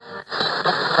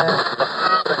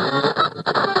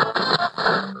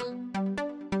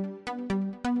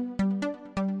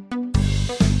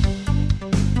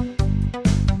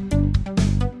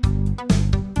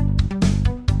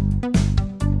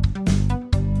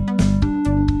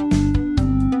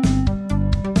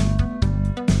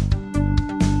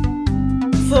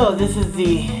So this is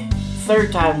the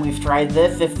third time we've tried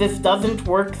this. If this doesn't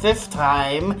work this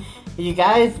time, you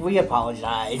guys, we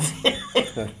apologize.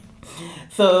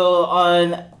 So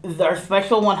on our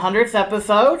special 100th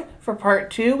episode for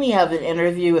part 2, we have an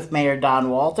interview with Mayor Don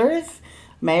Walters.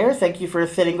 Mayor, thank you for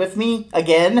sitting with me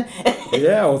again.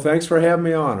 Yeah, well, thanks for having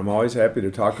me on. I'm always happy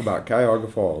to talk about Cuyahoga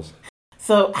Falls.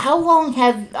 So how long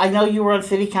I know you were on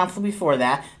city council before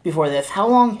this, how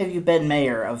long have you been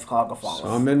mayor of Cuyahoga Falls? So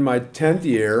I'm in my 10th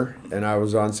year, and I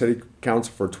was on city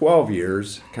council for 12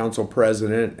 years, council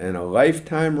president, and a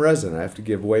lifetime resident. I have to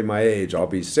give away my age. I'll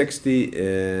be 60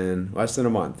 in less than a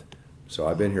month. So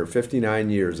I've been here 59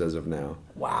 years as of now.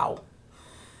 Wow.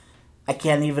 I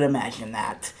can't even imagine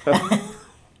that.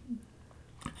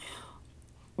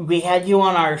 We had you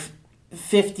on our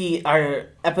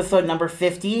episode number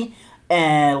 50,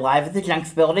 and live at the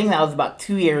Junks building. That was about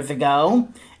 2 years ago.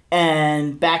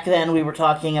 And back then we were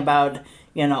talking about,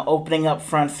 opening up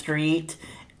Front Street.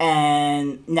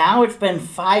 And now it's been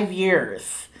 5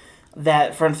 years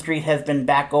that Front Street has been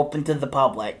back open to the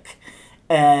public.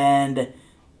 And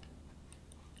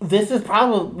this is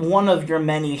probably one of your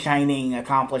many shining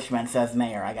accomplishments as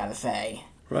mayor, I gotta say.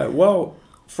 Right. Well,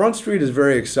 Front Street is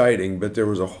very exciting, but there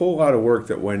was a whole lot of work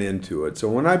that went into it. So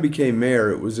when I became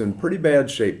mayor, it was in pretty bad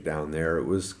shape down there. It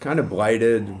was kind of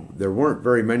blighted. There weren't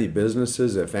very many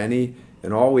businesses, if any,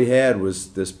 and all we had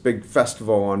was this big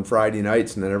festival on Friday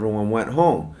nights, and then everyone went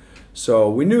home. So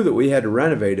we knew that we had to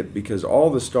renovate it because all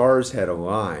the stars had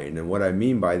aligned, and what I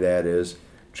mean by that is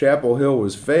Chapel Hill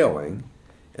was failing,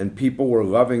 and people were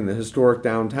loving the historic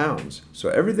downtowns. So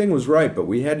everything was right, but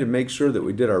we had to make sure that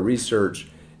we did our research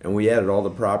and we added all the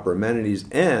proper amenities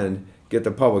and get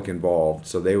the public involved,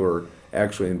 so they were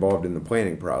actually involved in the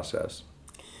planning process.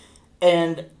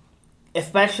 And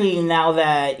especially now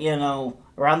that,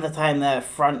 around the time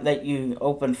that you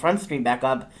opened Front Street back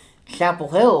up, Chapel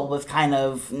Hill was kind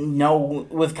of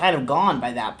gone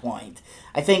by that point.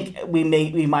 I think we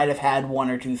might have had 1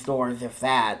 or 2 stores, if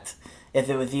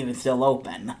it was even still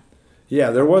open.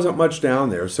 Yeah, there wasn't much down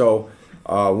there, so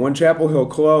when Chapel Hill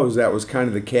closed, that was kind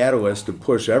of the catalyst to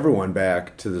push everyone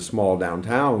back to the small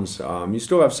downtowns. You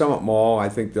still have Summit Mall. I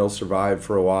think they'll survive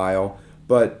for a while.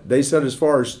 But they said as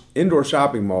far as indoor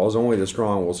shopping malls, only the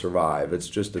strong will survive. It's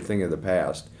just a thing of the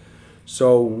past.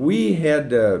 So we had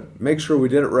to make sure we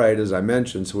did it right, as I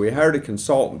mentioned. So we hired a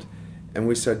consultant, and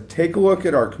we said, take a look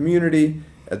at our community,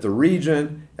 at the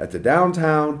region, at the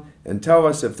downtown, and tell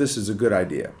us if this is a good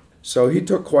idea. So he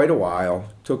took quite a while,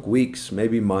 took weeks,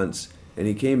 maybe months. And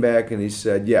he came back and he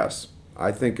said, yes,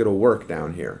 I think it'll work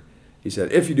down here. He said,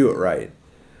 if you do it right. I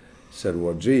said,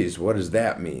 well, geez, what does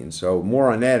that mean? So more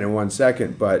on that in 1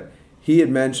 second. But he had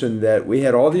mentioned that we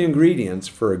had all the ingredients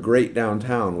for a great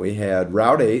downtown. We had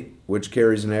Route 8, which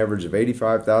carries an average of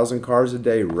 85,000 cars a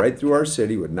day right through our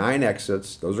city with 9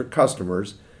 exits. Those are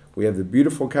customers. We have the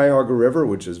beautiful Cuyahoga River,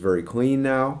 which is very clean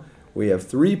now. We have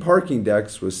 3 parking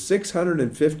decks with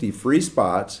 650 free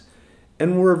spots.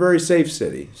 And we're a very safe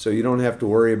city, so you don't have to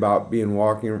worry about being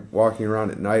walking around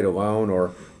at night alone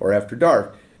or after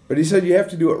dark. But he said you have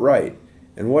to do it right.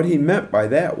 And what he meant by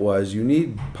that was you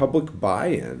need public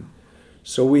buy-in.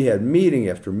 So we had meeting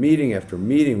after meeting after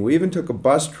meeting. We even took a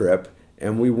bus trip,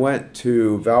 and we went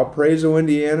to Valparaiso,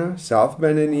 Indiana, South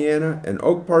Bend, Indiana, and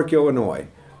Oak Park, Illinois.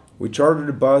 We chartered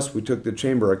a bus. We took the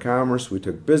Chamber of Commerce. We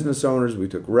took business owners. We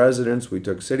took residents. We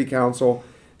took city council.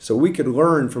 So we could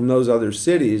learn from those other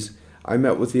cities. I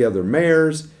met with the other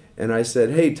mayors, and I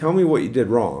said, hey, tell me what you did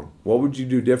wrong. What would you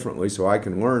do differently so I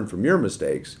can learn from your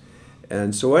mistakes?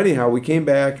 And so anyhow, we came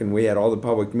back, and we had all the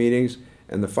public meetings,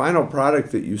 and the final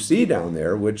product that you see down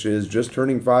there, which is just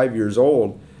turning 5 years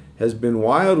old, has been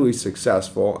wildly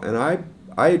successful, and I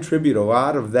attribute a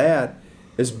lot of that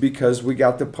is because we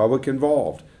got the public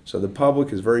involved. So the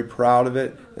public is very proud of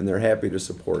it, and they're happy to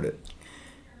support it.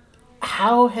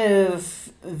 How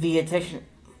has the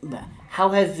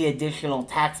additional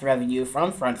tax revenue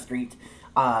from Front Street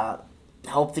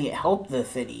helped the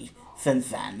city since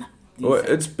then? Well,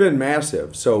 it's been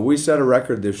massive. So we set a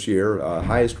record this year,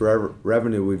 highest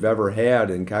revenue we've ever had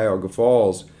in Cuyahoga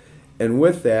Falls. And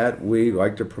with that, we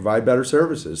like to provide better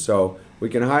services. So we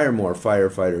can hire more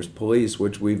firefighters, police,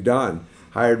 which we've done,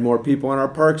 hired more people in our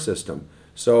park system.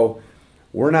 So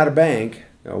we're not a bank.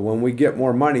 When we get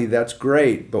more money, that's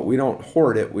great, but we don't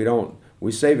hoard it.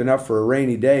 We save enough for a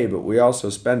rainy day, but we also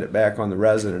spend it back on the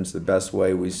residents the best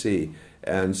way we see.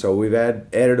 And so we've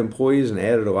added employees and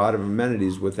added a lot of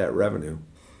amenities with that revenue.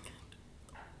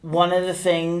 One of the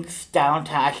things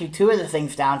downtown, actually 2 of the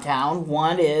things downtown,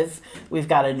 one is we've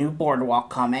got a new boardwalk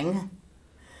coming.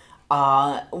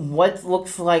 What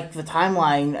looks like the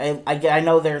timeline? I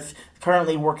know there's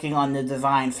currently working on the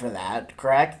designs for that,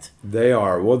 correct? They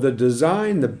are. Well,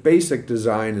 the basic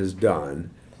design is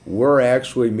done. We're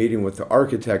actually meeting with the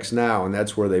architects now, and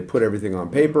that's where they put everything on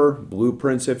paper,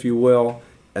 blueprints, if you will,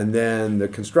 and then the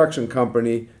construction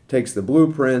company takes the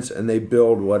blueprints and they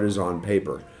build what is on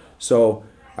paper. So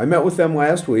I met with them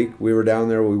last week. We were down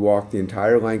there, we walked the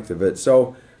entire length of it.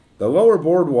 So the lower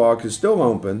boardwalk is still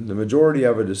open, the majority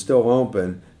of it is still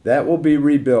open. That will be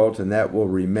rebuilt and that will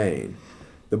remain.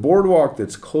 The boardwalk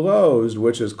that's closed,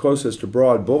 which is closest to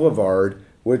Broad Boulevard,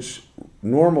 which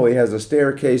normally has a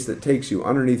staircase that takes you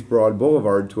underneath Broad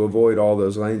Boulevard to avoid all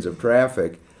those lanes of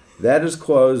traffic, that is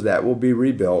closed, that will be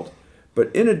rebuilt.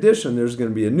 But in addition, there's going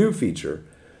to be a new feature.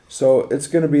 So it's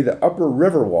going to be the Upper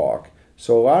River Walk.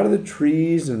 So a lot of the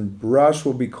trees and brush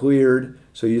will be cleared,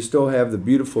 so you still have the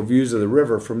beautiful views of the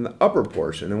river from the upper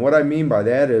portion. And what I mean by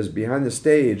that is behind the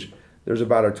stage, there's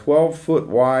about a 12-foot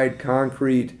wide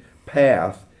concrete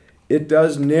path. It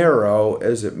does narrow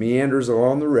as it meanders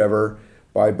along the river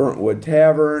by Burntwood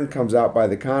Tavern, comes out by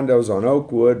the condos on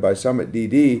Oakwood, by Summit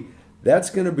DD. That's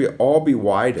going to be all be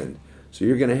widened. So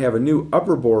you're going to have a new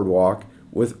upper boardwalk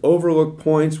with overlook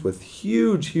points with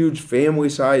huge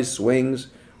family-sized swings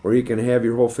where you can have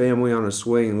your whole family on a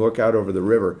swing and look out over the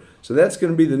river. So that's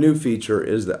going to be the new feature,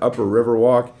 is the Upper River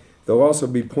Walk. There'll also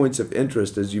be points of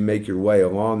interest as you make your way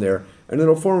along there, and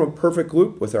it'll form a perfect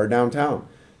loop with our downtown.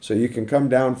 So you can come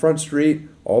down Front Street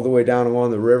all the way down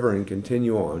along the river and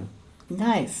continue on.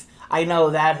 Nice. I know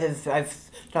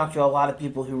I've talked to a lot of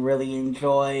people who really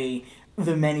enjoy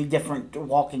the many different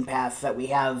walking paths that we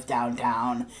have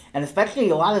downtown, and especially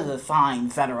a lot of the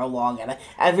signs that are along it.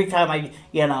 Every time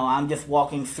I'm just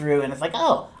walking through and it's like,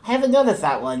 oh, I haven't noticed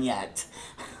that one yet.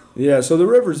 Yeah, so the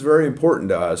river is very important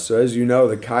to us. So as you know,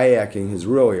 the kayaking has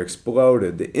really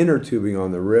exploded. The inner tubing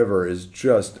on the river is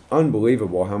just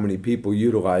unbelievable how many people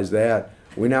utilize that.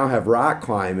 We now have rock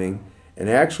climbing, and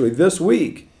actually this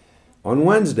week, on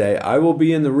Wednesday, I will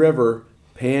be in the river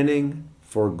panning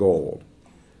for gold.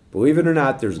 Believe it or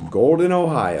not, there's gold in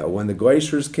Ohio. When the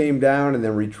glaciers came down and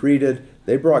then retreated,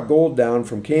 they brought gold down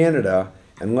from Canada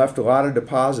and left a lot of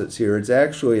deposits here. It's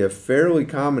actually a fairly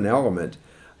common element.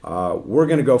 We're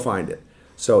going to go find it.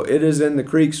 So it is in the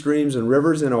creeks, streams, and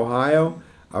rivers in Ohio.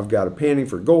 I've got a panning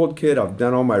for gold kit. I've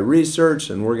done all my research,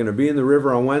 and we're going to be in the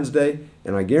river on Wednesday.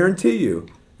 And I guarantee you,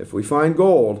 if we find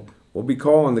gold, we'll be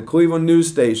calling the Cleveland news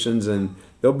stations, and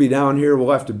they'll be down here.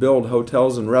 We'll have to build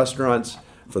hotels and restaurants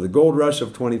for the gold rush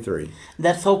of 23.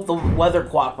 Let's hope the weather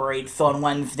cooperates on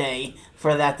Wednesday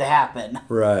for that to happen.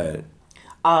 Right.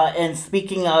 And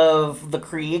speaking of the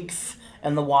creeks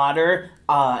and the water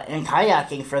and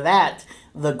kayaking for that,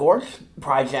 the Gorge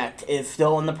project is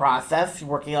still in the process,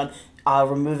 working on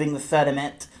removing the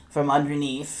sediment from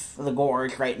underneath the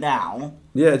gorge right now.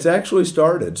 Yeah, it's actually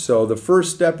started. So the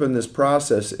first step in this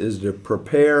process is to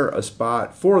prepare a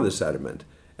spot for the sediment.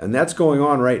 And that's going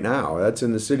on right now. That's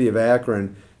in the city of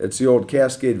Akron. It's the old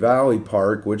Cascade Valley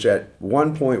Park, which at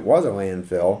one point was a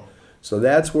landfill. So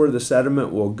that's where the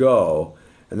sediment will go.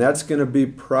 And that's going to be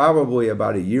probably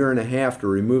about 1.5 years to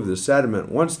remove the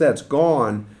sediment. Once that's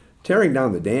gone, tearing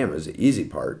down the dam is the easy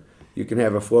part. You can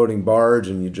have a floating barge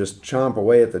and you just chomp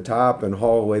away at the top and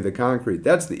haul away the concrete.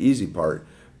 That's the easy part.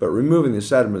 But removing the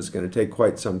sediment is going to take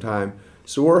quite some time.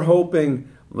 So we're hoping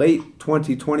late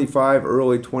 2025,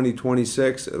 early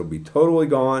 2026, it'll be totally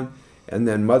gone, and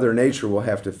then Mother Nature will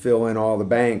have to fill in all the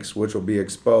banks, which will be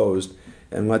exposed,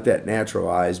 and let that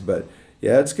naturalize. But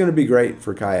yeah, it's going to be great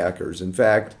for kayakers. In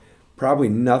fact, probably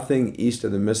nothing east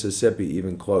of the Mississippi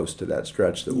even close to that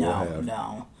stretch that we'll have.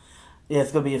 No. Yeah,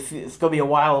 it's going to be a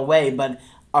while away, but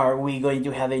are we going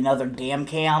to have another dam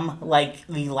cam like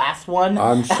the last one?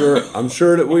 I'm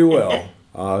sure that we will.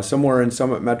 Somewhere in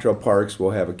Summit Metro Parks,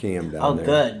 we'll have a cam down there.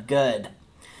 Oh, good.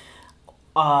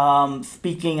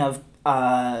 Speaking of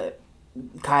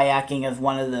kayaking as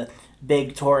one of the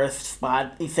big tourist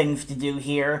spot things to do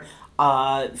here,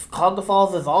 Cuyahoga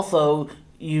Falls is also,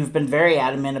 you've been very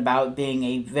adamant about being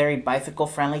a very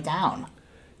bicycle-friendly town.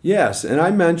 Yes, and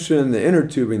I mentioned the inner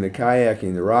tubing, the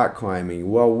kayaking, the rock climbing.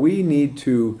 Well, we need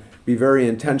to be very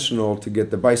intentional to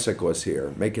get the bicyclists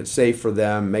here, make it safe for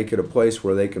them, make it a place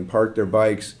where they can park their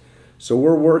bikes. So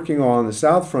we're working on the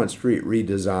South Front Street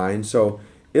redesign, so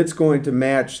it's going to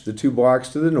match the 2 blocks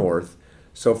to the north.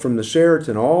 So from the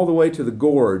Sheraton all the way to the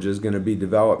Gorge is going to be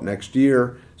developed next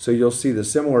year, so you'll see the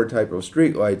similar type of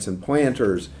streetlights and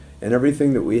planters and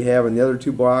everything that we have in the other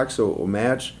 2 blocks, so it will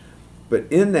match. But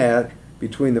in that,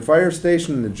 between the fire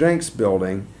station and the Jenks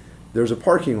building, there's a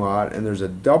parking lot, and there's a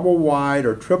double wide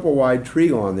or triple wide tree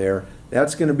lawn there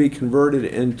that's going to be converted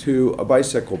into a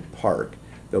bicycle park.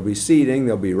 There'll be seating,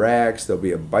 there'll be racks, there'll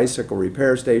be a bicycle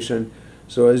repair station.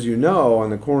 So as you know, on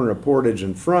the corner of Portage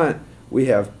in front, we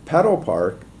have paddle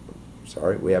park,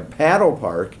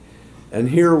 and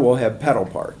here we'll have pedal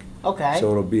park. Okay.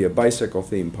 So it'll be a bicycle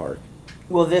theme park.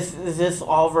 Well, is this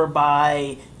over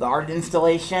by the art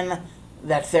installation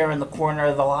that's there in the corner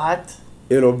of the lot?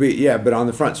 It'll be, yeah, but on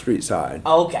the front street side.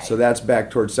 Okay. So that's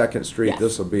back towards 2nd Street. Yes.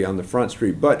 This will be on the front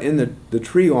street. But in the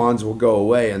tree lawns will go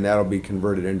away, and that'll be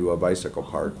converted into a bicycle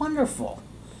park. Wonderful.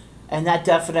 And that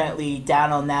definitely,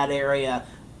 down on that area,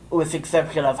 with the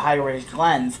exception of High Ridge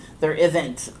Glens, there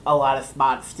isn't a lot of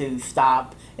spots to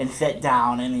stop and sit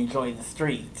down and enjoy the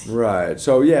streets. Right.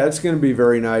 So, yeah, it's going to be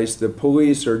very nice. The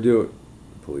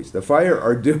the fire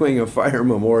are doing a fire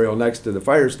memorial next to the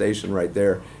fire station right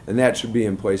there, and that should be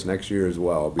in place next year as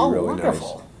well. It'll be really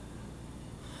wonderful.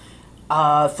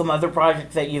 Nice. Some other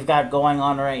projects that you've got going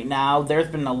on right now, there's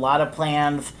been a lot of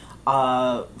plans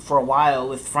for a while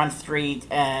with Front Street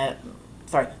and...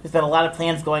 there's been a lot of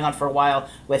plans going on for a while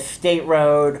with State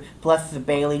Road, plus the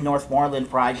Bailey Northmoreland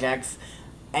projects,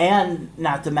 and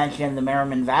not to mention the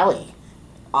Merriman Valley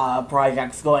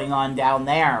projects going on down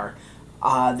there.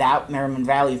 That Merriman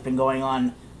Valley has been going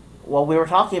on, well, we were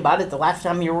talking about it the last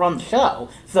time you were on the show,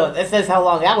 so this is how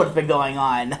long that one's been going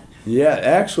on. Yeah,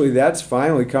 actually, that's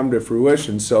finally come to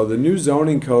fruition. So the new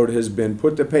zoning code has been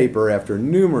put to paper after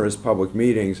numerous public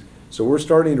meetings. So we're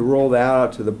starting to roll that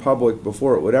out to the public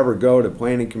before it would ever go to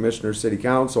Planning Commission or City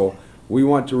Council. We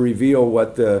want to reveal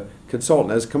what the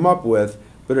consultant has come up with,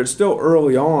 but it's still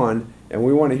early on, and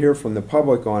we want to hear from the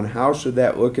public on how should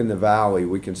that look in the valley.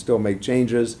 We can still make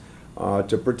changes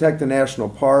to protect the national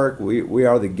park. We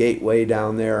are the gateway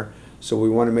down there, so we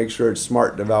want to make sure it's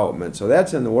smart development. So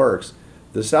that's in the works.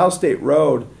 The South State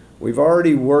Road, we've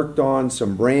already worked on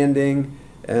some branding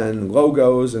and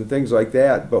logos and things like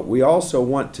that, but we also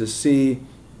want to see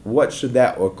what should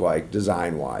that look like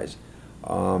design-wise.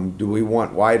 Do we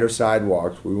want wider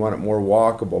sidewalks? We want it more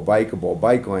walkable, bikeable,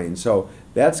 bike lanes. So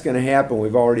that's going to happen.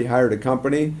 We've already hired a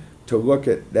company to look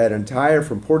at that entire,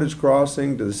 from Portage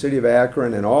Crossing to the city of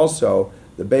Akron, and also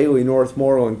the Bailey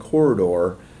Northmoreland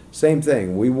corridor. Same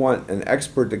thing. We want an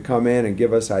expert to come in and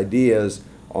give us ideas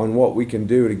on what we can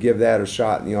do to give that a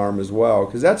shot in the arm as well,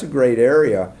 because that's a great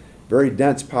area. Very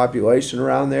dense population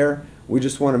around there. We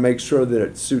just want to make sure that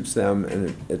it suits them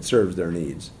and it serves their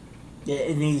needs.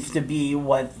 It needs to be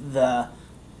what the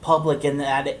public in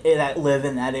that live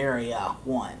in that area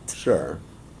want. Sure.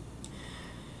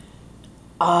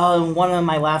 One of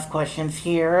my last questions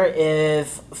here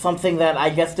is something that I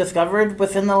just discovered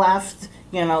within the last,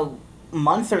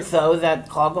 month or so, that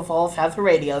Cuyahoga Falls has a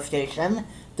radio station,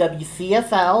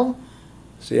 WCFL.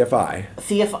 CFI.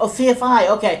 CFI.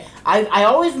 Okay, I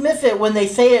always miss it when they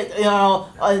say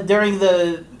it, during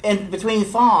in between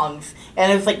songs,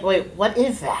 and it's like, wait, what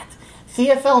is that?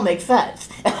 CFL makes sense.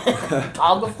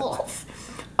 Cuyahoga Falls.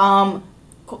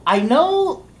 I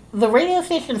know the radio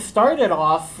station started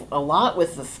off a lot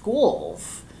with the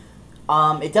schools.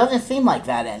 It doesn't seem like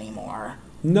that anymore.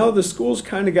 No, the schools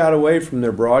kind of got away from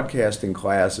their broadcasting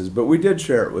classes, but we did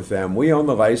share it with them. We own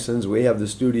the license. We have the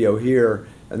studio here,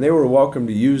 and they were welcome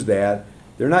to use that.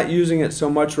 They're not using it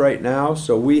so much right now,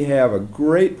 so we have a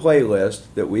great playlist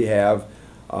that we have,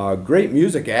 great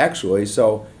music actually.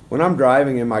 So when I'm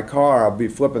driving in my car, I'll be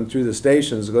flipping through the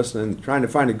stations, listening, trying to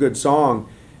find a good song,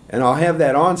 and I'll have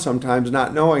that on sometimes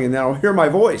not knowing, and then I'll hear my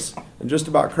voice and just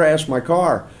about crash my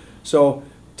car. So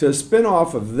to spin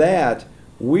off of that,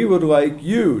 we would like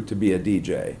you to be a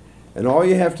DJ. And all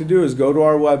you have to do is go to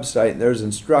our website, and there's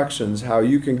instructions how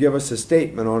you can give us a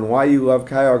statement on why you love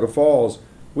Cuyahoga Falls.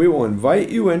 We will invite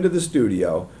you into the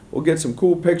studio. We'll get some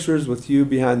cool pictures with you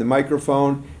behind the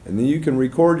microphone, and then you can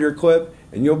record your clip,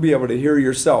 and you'll be able to hear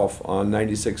yourself on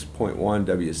 96.1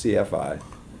 WCFI.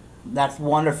 That's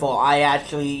wonderful. I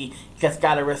actually just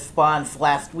got a response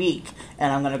last week,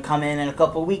 and I'm going to come in a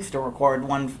couple of weeks to record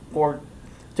one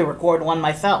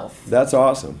myself. That's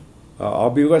awesome. I'll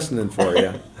be listening for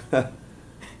you.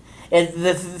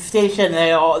 This station,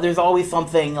 there's always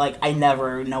something, like, I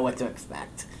never know what to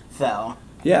expect. So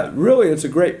yeah, really, it's a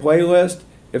great playlist.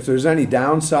 If there's any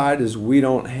downside is we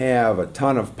don't have a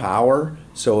ton of power.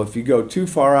 So if you go too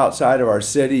far outside of our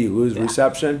city, you lose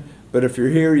reception. But if you're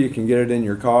here, you can get it in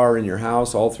your car, in your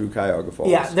house, all through Cuyahoga Falls.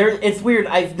 Yeah, it's weird.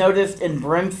 I've noticed in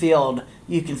Brimfield,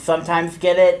 you can sometimes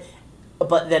get it,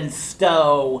 but then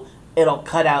Stowe, it'll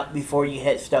cut out before you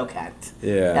hit Stowe-Kent.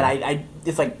 Yeah. And I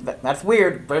it's like, that's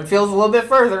weird. Brimfield's a little bit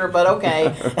further, but okay.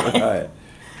 Right.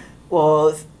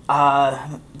 Well,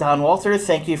 Don Walters,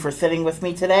 thank you for sitting with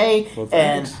me today. Well,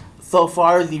 thanks. And So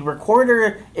far, the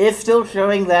recorder is still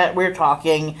showing that we're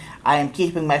talking. I am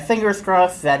keeping my fingers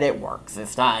crossed that it works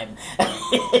this time.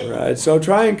 Right, so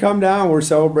try and come down. We're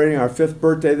celebrating our 5th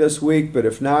birthday this week, but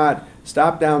if not,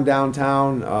 stop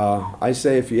downtown. I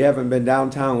say if you haven't been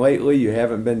downtown lately, you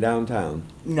haven't been downtown.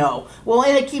 No. Well,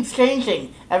 and it keeps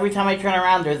changing. Every time I turn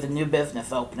around, there's a new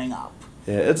business opening up.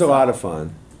 Yeah, it's a lot of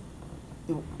fun.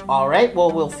 All right,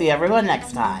 well, we'll see everyone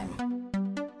next time.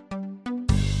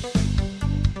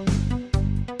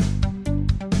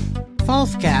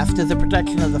 Fallscast is a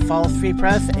production of the Falls Free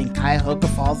Press in Cuyahoga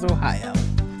Falls, Ohio.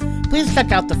 Please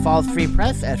check out the Falls Free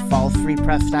Press at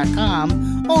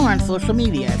fallsfreepress.com or on social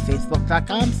media at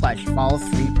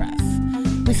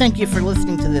facebook.com/fallsfreepress. We thank you for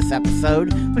listening to this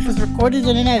episode, which was recorded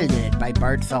and edited by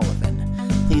Bart Sullivan.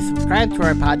 Please subscribe to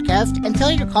our podcast and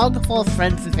tell your Cuyahoga Falls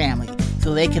friends and family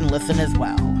so they can listen as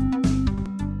well.